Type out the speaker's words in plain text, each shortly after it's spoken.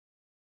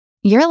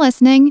You're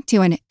listening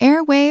to an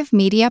Airwave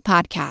Media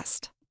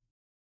Podcast.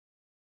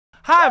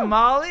 Hi,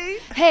 Molly.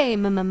 Hey,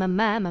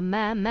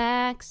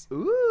 Max.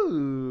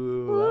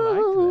 Ooh, I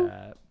like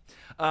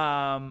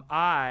that.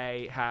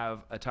 I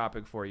have a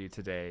topic for you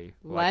today.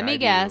 Let me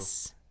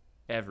guess.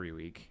 Every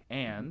week,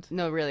 and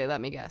No, really,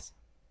 let me guess.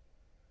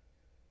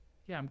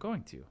 yeah, I'm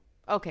going to.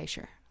 Okay,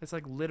 sure. It's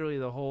like literally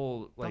the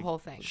whole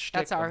thing. shtick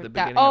That's of our the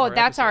beginning of our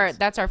that's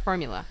episodes. our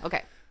formula.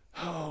 Okay.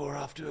 Oh, we're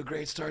off to a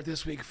great start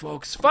this week,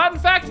 folks. Fun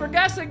fact for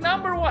guessing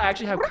number one. I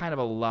actually have kind of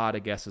a lot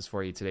of guesses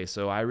for you today,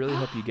 so I really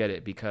hope you get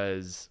it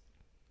because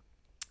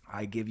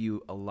I give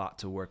you a lot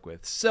to work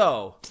with.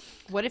 So,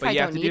 What if but I you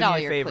have don't to need do all me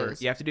a your favor.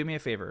 clues? You have to do me a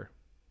favor.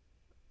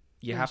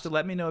 You have to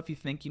let me know if you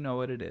think you know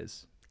what it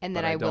is. And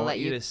then but I don't will want let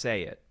you you to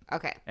say it.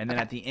 Okay. And then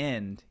okay. at the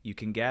end, you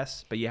can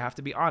guess, but you have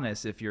to be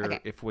honest.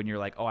 When you're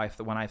like, oh,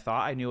 when I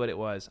thought I knew what it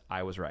was,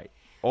 I was right,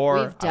 or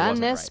We've done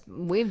this. Right.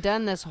 We've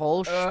done this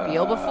whole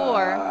spiel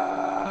before.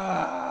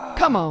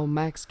 Come on,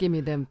 Max, give me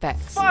them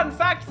facts. Fun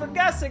fact for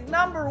guessing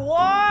number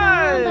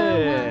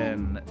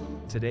one.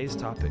 Today's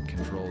topic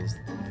controls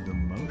the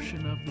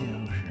motion of the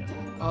ocean.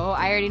 Oh,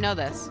 I already know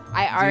this.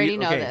 I already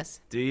know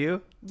this. Do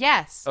you?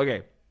 Yes.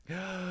 Okay.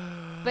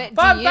 But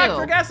Fun do fact you?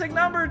 for guessing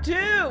number two.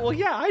 Well,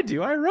 yeah, I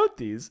do. I wrote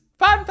these.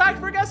 Fun fact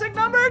for guessing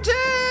number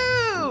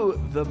two.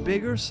 The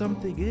bigger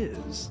something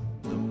is,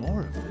 the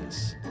more of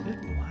this it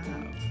will have.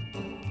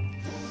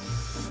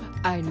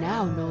 I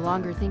now no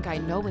longer think I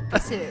know what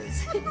this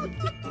is.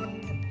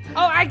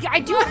 Oh, I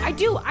do.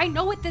 I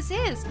know what this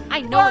is.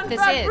 I know what this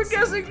Fun fact is. for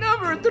guessing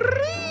number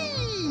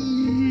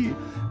three.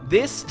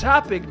 This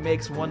topic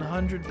makes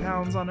 100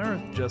 pounds on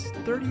Earth just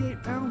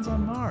 38 pounds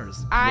on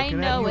Mars. I Looking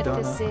at know you, what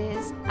Donna. this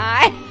is.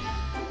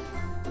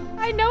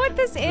 I know what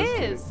this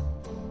is.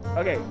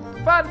 Okay,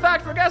 fun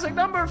fact for guessing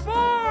number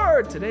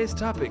four. Today's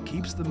topic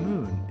keeps the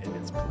moon in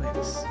its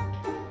place.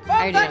 Fun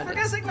already fact know for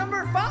this. guessing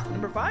number five.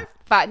 Number five?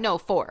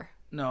 4.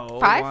 No.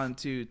 Five? 1,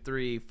 2,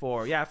 3,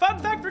 4. Yeah, fun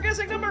fact for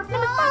guessing number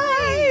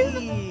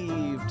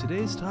five.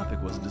 Today's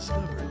topic was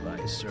discovered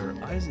by Sir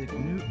Isaac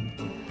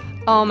Newton.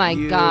 Oh my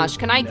You gosh,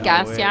 can I know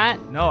guess it.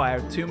 yet? No, I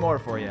have two more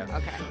for you.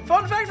 Okay.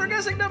 Fun fact for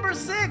guessing number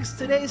 6.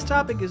 Today's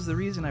topic is the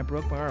reason I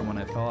broke my arm when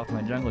I fell off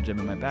my jungle gym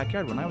in my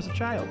backyard when I was a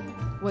child.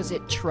 Was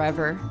it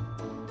Trevor?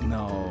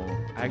 No,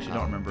 I actually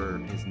don't remember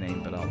his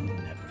name, but I'll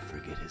never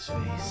forget his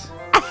face.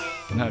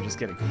 No, just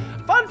kidding.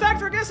 Fun fact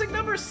for guessing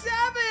number 7.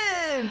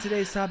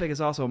 Today's topic is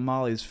also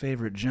Molly's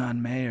favorite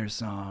John Mayer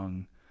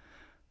song.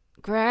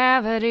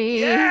 Gravity.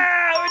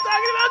 Yeah, we're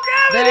talking about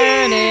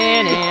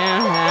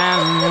gravity.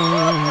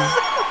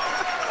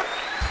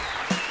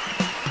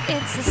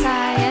 It's the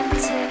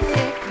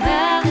scientific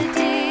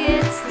melody.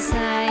 It's the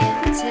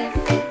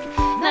scientific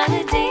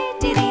melody.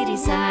 Dee-dee-dee,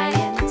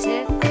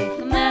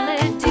 scientific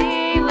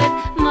melody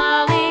with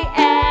Molly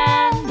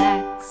and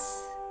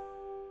Max.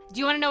 Do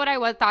you want to know what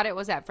I thought it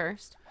was at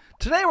first?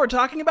 Today we're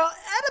talking about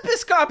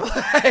Oedipus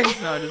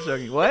complex. No, I'm just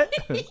joking. What?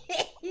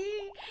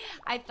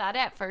 I thought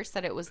at first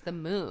that it was the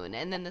moon,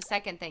 and then the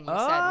second thing you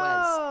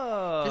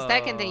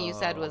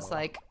said was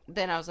like.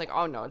 Then I was like,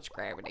 oh no, it's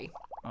gravity.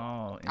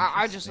 Oh,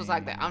 I just was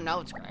like that. Oh no,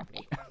 it's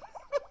gravity.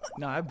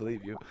 No, I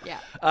believe you. Yeah.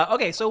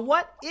 Okay, so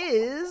what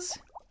is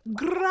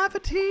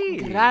gravity?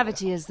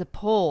 Gravity is the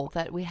pull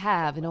that we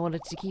have in order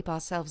to keep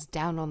ourselves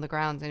down on the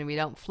ground and we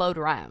don't float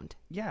around.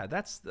 Yeah,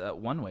 that's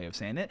one way of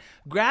saying it.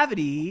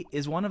 Gravity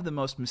is one of the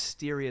most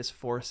mysterious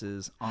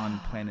forces on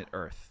planet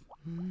Earth.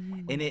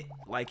 And it,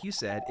 like you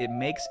said, it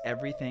makes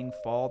everything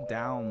fall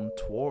down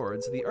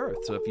towards the Earth.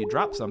 So if you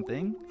drop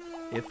something,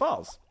 it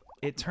falls.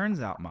 It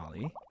turns out,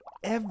 Molly,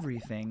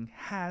 everything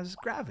has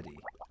gravity.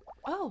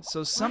 Oh.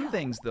 So some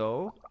things,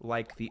 though,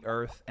 like the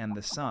Earth and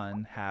the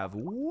Sun, have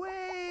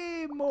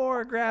way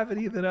more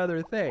gravity than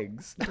other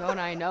things. Don't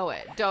I know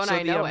it? So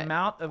the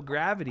amount of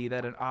gravity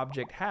that an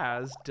object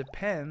has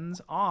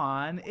depends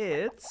on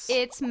its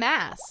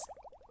mass.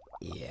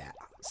 Yeah.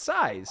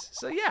 Size.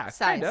 So yeah, Size.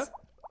 kind of.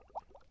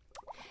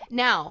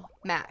 Now,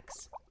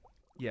 Max,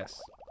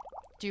 Yes.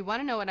 do you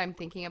want to know what I'm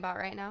thinking about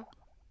right now?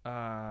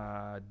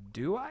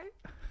 Do I?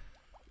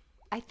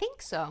 I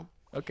think so.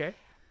 Okay.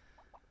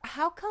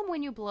 How come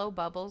when you blow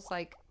bubbles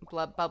like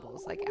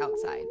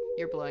outside,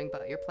 you're playing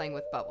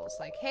with bubbles?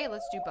 Like, hey,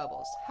 let's do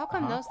bubbles. How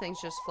come those things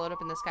just float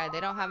up in the sky? They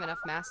don't have enough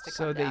mass to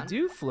So come they down.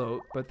 do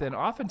float, but then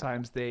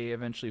oftentimes they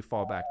eventually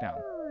fall back down.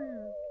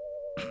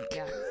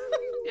 Yeah.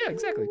 Yeah,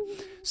 exactly.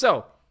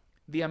 So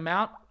the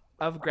amount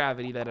of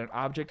gravity that an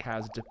object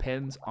has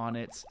depends on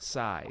its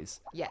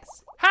size.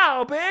 Yes.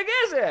 How big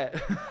is it?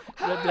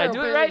 Did I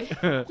do it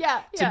right?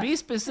 Yeah. To be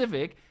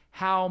specific,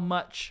 how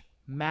much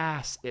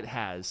mass it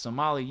has. So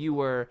Molly, you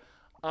were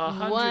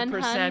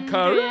 100%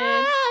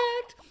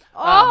 correct.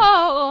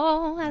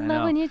 Oh, I love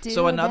know. when you do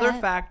So another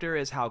that. factor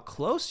is how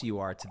close you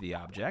are to the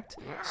object.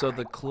 So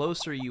the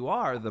closer you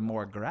are, the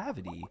more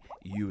gravity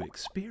you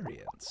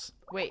experience.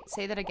 Wait,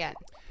 say that again.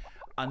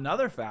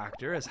 Another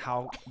factor is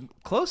how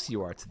close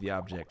you are to the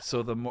object.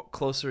 So the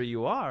closer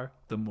you are,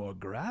 the more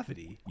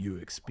gravity you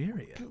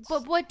experience.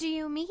 But what do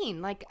you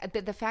mean? Like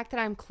the fact that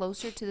I'm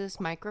closer to this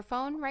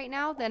microphone right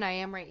now than I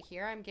am right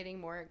here, I'm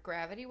getting more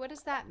gravity. What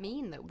does that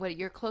mean? What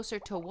you're closer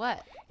to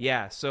what?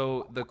 Yeah,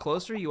 so the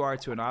closer you are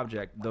to an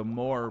object, the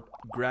more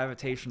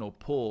gravitational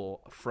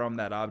pull from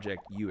that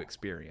object you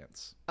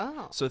experience.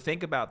 Oh. So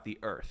think about the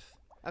Earth.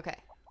 Okay.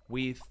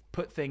 We've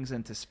put things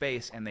into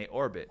space and they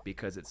orbit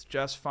because it's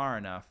just far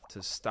enough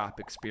to stop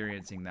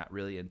experiencing that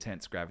really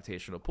intense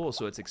gravitational pull.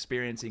 So it's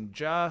experiencing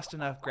just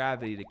enough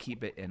gravity to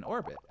keep it in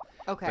orbit.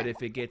 Okay. But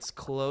if it gets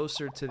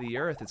closer to the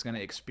Earth, it's going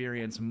to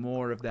experience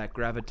more of that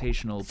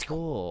gravitational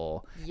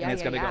pull. Yeah, and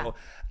it's going to yeah. go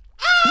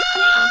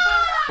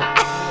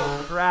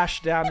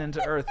crash down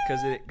into Earth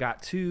because it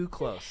got too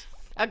close.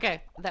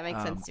 Okay, that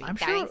makes sense to me. I'm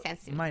That sure makes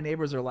sense to me. my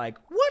neighbors are like,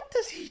 what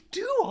does he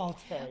do all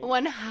day?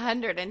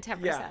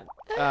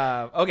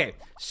 110%. Okay,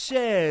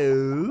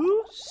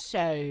 so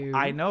So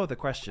I know the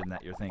question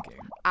that you're thinking.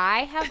 I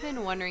have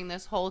been wondering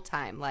this whole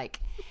time.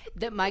 Like,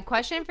 my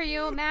question for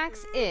you,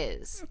 Max,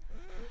 is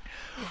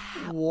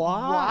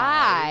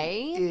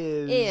why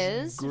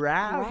is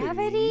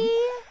gravity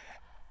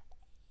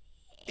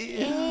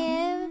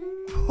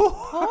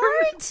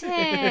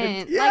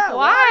important? Yeah, Like, why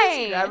why?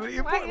 is gravity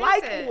important? Why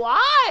is Like, it?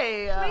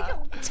 why?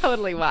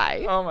 Totally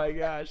why. Oh my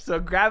gosh. So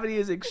gravity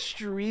is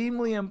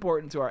extremely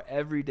important to our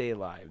everyday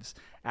lives.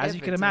 As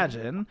you can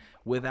imagine,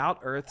 without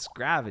Earth's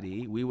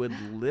gravity, we would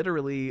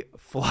literally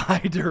fly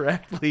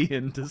directly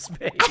into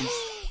space.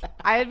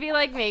 I would be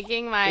like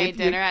making my If you-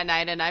 dinner at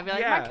night, and I'd be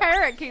like, Yeah. my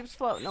carrot keeps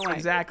floating away.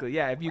 Exactly.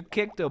 Yeah. If you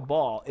kicked a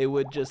ball, it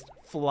would just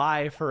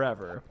fly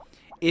forever.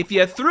 If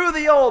you threw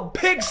the old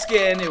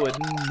pigskin, it would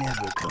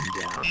never come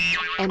down.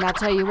 And I'll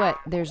tell you what,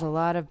 there's a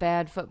lot of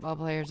bad football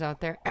players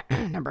out there,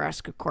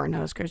 Nebraska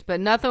Cornhuskers, but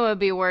nothing would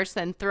be worse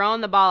than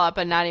throwing the ball up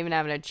and not even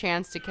having a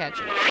chance to catch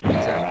it.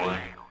 Exactly.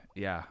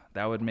 Yeah,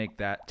 that would make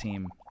that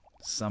team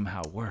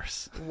somehow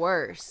worse.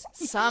 Worse,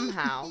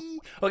 somehow.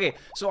 Okay,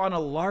 so on a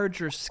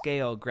larger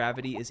scale,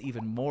 gravity is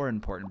even more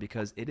important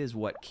because it is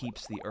what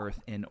keeps the Earth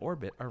in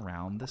orbit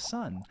around the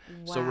sun.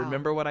 So Wow.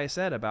 remember what I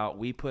said about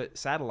we put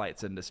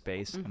satellites into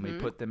space and we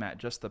put them at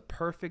just the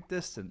perfect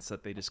distance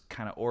that they just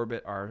kind of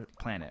orbit our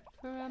planet.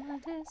 From a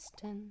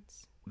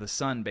distance. The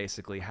sun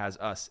basically has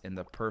us in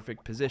the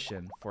perfect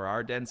position for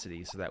our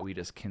density so that we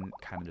just can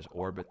kind of just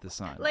orbit the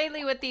sun.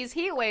 Lately, with these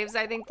heat waves,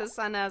 I think the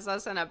sun has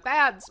us in a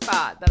bad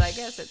spot, but I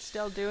guess it's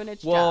still doing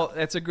its Well, job.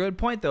 that's a good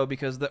point, though,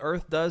 because the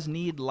Earth does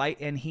need light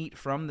and heat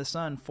from the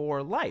sun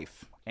for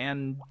life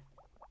and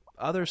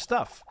other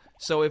stuff.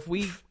 So if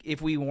we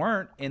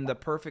weren't in the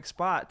perfect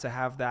spot to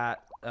have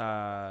that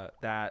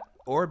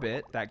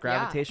orbit, that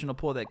gravitational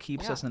pull that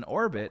keeps us in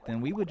orbit,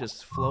 then we would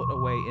just float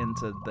away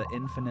into the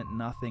infinite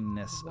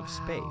nothingness of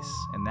space,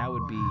 and that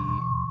would be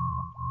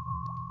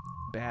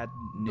bad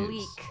news.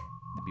 Bleak.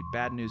 It'd be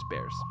bad news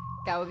bears.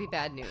 That would be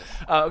bad news.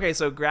 Okay,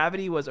 so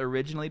gravity was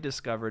originally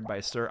discovered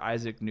by Sir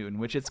Isaac Newton,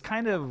 which it's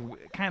kind of.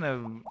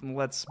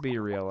 Let's be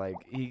real, like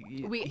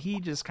he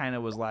just kind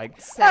of was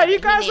like, So "Hey, you he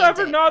guys named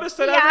ever it." notice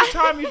that Yeah. every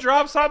time you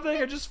drop something,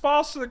 it just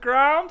falls to the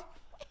ground?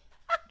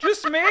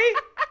 Just me?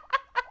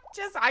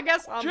 I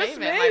guess I'll Just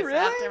name me? it Really?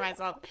 after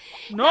myself.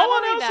 No Not one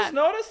only else that- has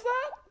noticed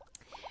that?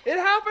 It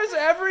happens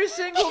every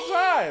single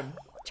time.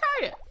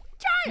 Try it.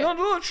 Try it.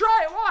 No,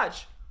 try it.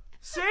 Watch.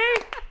 See?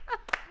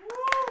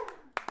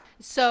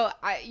 So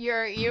you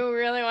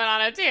really went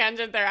on a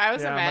tangent there. I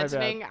was Yeah, my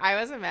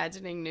bad.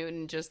 imagining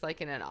Newton just like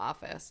in an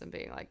office and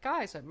being like,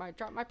 guys, I might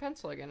drop my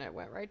pencil again. It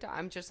went right down.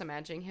 I'm just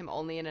imagining him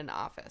only in an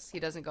office. He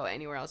doesn't go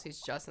anywhere else.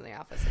 He's just in the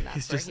office, and that's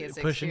He's where just he has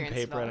pushing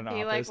experienced paper it at all. an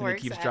He, office, and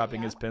works he keeps at-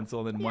 dropping yeah. his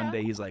pencil, and then one Yeah.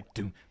 day he's like,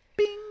 doom.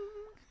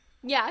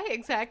 Yeah,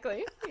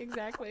 exactly.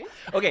 Exactly.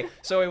 Okay,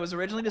 so it was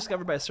originally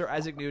discovered by Sir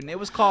Isaac Newton. It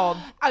was called.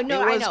 Oh,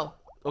 no, I know.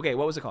 Okay,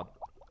 what was it called?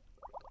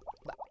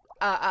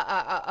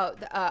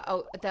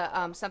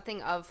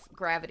 Something of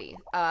gravity.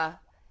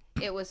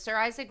 It was Sir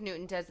Isaac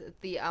Newton does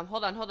the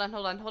hold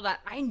on.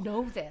 I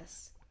know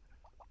this.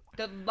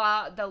 The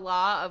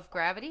law of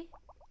gravity?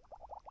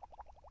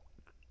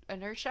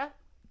 Inertia?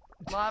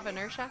 Law of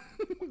inertia?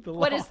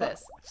 What is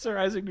this? Sir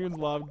Isaac Newton's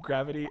law of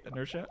gravity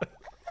inertia.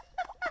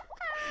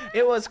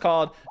 It was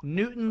called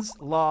Newton's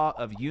law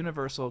of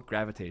universal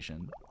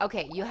gravitation.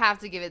 Okay, you have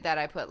to give it that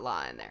I put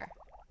law in there.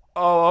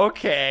 Oh,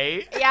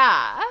 okay.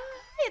 Yeah.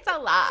 It's a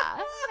law.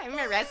 I'm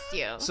gonna arrest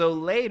you. So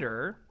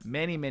later,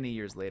 many, many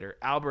years later,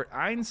 Albert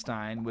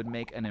Einstein would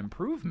make an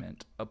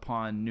improvement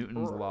upon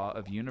Newton's law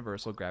of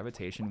universal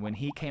gravitation when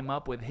he came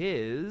up with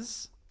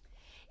his.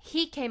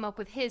 He came up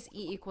with his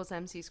E equals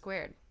MC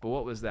squared. But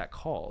what was that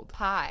called?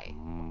 Pi.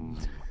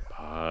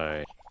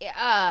 Pi.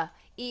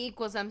 E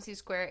equals MC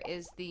squared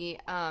is the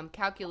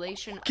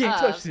calculation Can't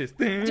of. touch this.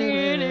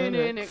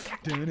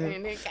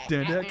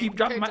 Keep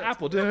dropping my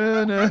apple.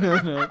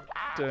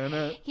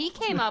 He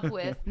came up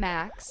with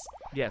Max.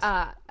 Yes.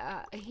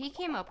 He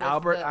came up with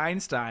Albert the-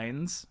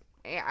 Einstein's.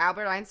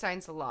 Albert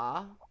Einstein's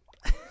law,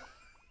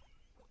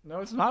 No,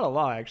 it's not a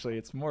law, actually.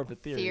 It's more of a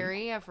theory.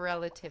 theory of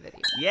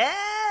relativity.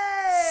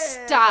 Yes!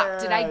 Stop.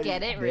 Did I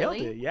get it? Nailed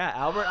Really? it. Yeah,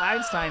 Albert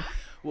Einstein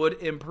would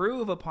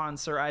improve upon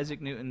Sir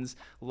Isaac Newton's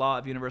law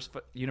of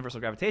universal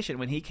gravitation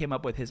when he came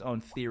up with his own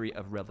theory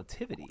of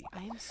relativity.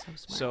 I am so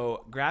smart.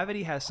 So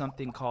gravity has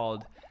something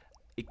called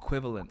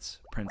equivalence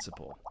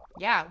principle.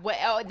 Yeah.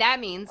 That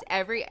means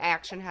every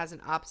action has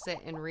an opposite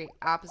and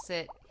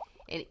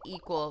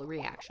equal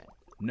reaction.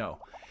 No.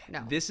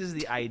 No. This is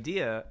the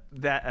idea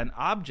that an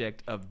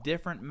object of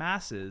different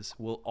masses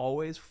will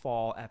always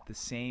fall at the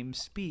same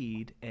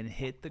speed and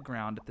hit the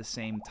ground at the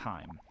same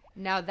time.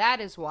 Now that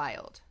is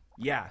wild.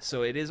 Yeah,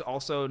 so it is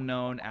also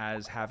known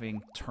as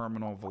having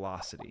terminal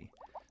velocity.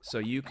 So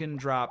you can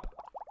drop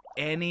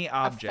any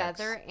object. A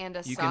feather and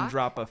a You sock? can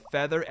drop a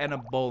feather and a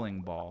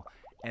bowling ball,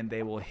 and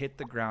they will hit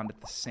the ground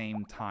at the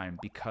same time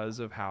because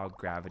of how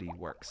gravity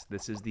works.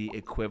 This is the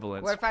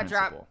equivalence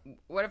principle.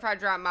 What if I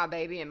drop my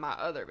baby and my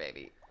other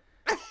baby?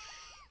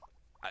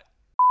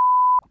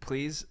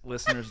 Please,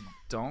 listeners,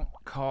 don't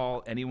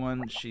call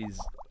anyone. She's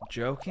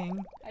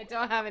joking. I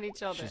don't have any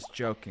children. She's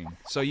joking.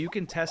 So you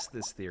can test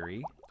this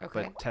theory,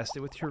 Okay. but test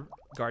it with your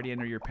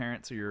guardian or your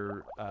parents or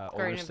your older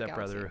Guardian of the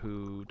stepbrother galaxy.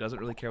 who doesn't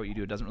really care what you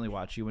do, doesn't really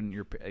watch you when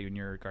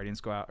your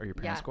guardians go out or your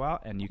parents Yeah. go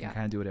out, and you can Yeah.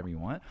 kind of do whatever you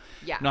want.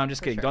 Yeah, No, I'm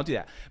just for kidding. sure. Don't do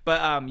that.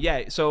 But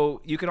yeah, so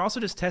you can also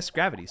just test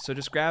gravity. So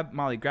just grab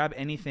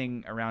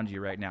anything around you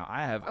right now.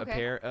 I have a Okay.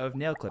 pair of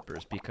nail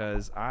clippers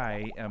because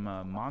I am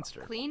a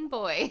monster. Clean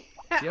boy.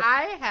 Yep.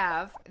 I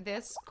have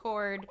this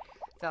cord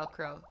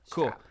Velcro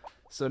Cool. strap.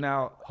 So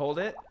now hold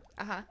it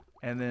Uh-huh.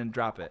 and then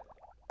drop it.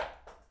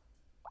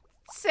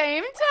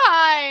 Same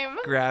time.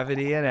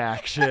 Gravity in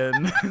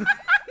action.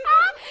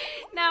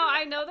 Now,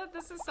 I know that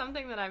this is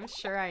something that I'm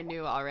sure I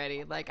knew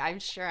already. Like, I'm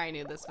sure I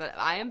knew this, but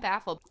I am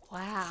baffled.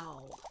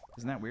 Wow.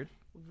 Isn't that weird?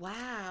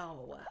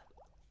 Wow.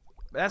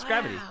 But that's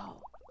gravity. Wow.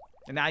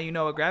 And now you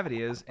know what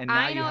gravity is, and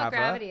now I you know what have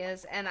gravity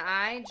is, and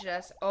I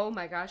just, oh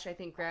my gosh, I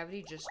think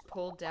gravity just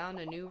pulled down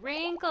a new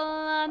wrinkle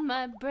on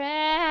my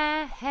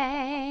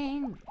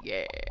brain.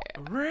 Yeah.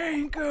 a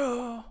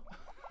wrinkle.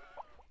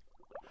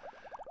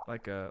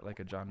 Like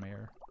a John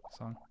Mayer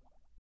song.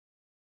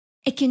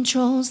 It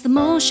controls the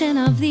motion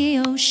of the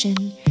ocean.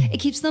 It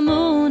keeps the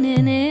moon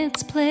in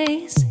its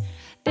place.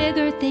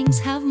 Bigger things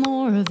have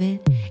more of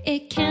it.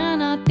 It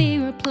cannot be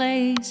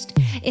replaced.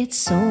 It's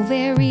so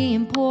very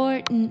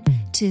important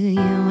to you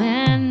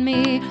and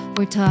me.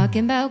 We're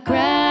talking about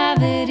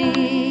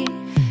gravity.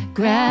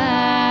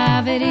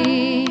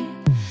 Gravity.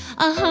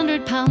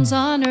 100 pounds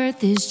on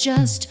Earth is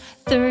just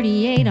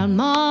 38 on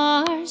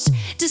Mars.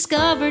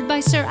 Discovered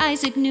by Sir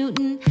Isaac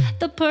Newton,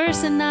 the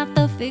person at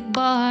the fig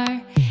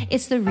bar.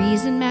 It's the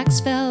reason Max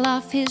fell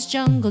off his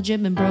jungle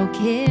gym and broke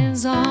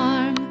his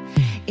arm.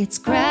 It's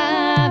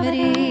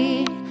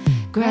gravity,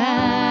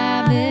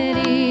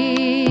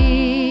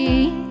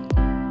 gravity.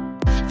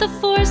 The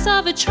force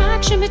of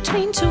attraction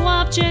between two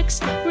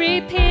objects.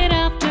 Repeat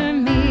after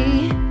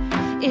me.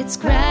 It's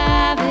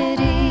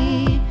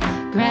gravity,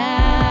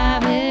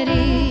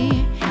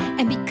 gravity.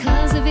 And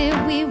because of it,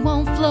 we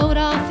won't float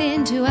off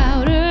into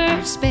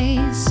outer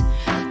space.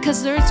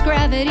 'Cause Earth's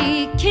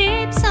gravity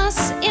keeps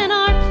us in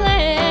our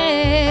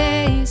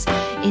place.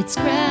 It's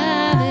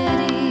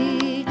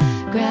gravity,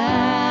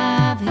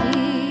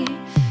 gravity,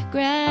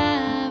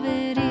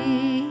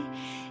 gravity,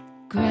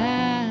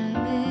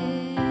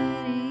 gravity.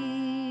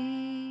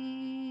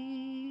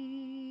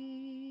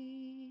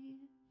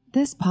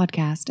 This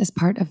podcast is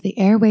part of the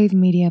Airwave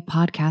Media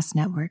Podcast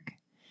Network.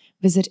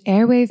 Visit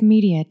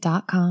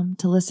airwavemedia.com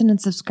to listen and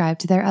subscribe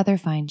to their other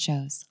fine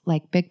shows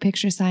like Big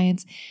Picture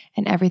Science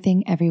and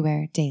Everything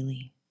Everywhere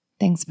Daily.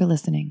 Thanks for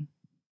listening.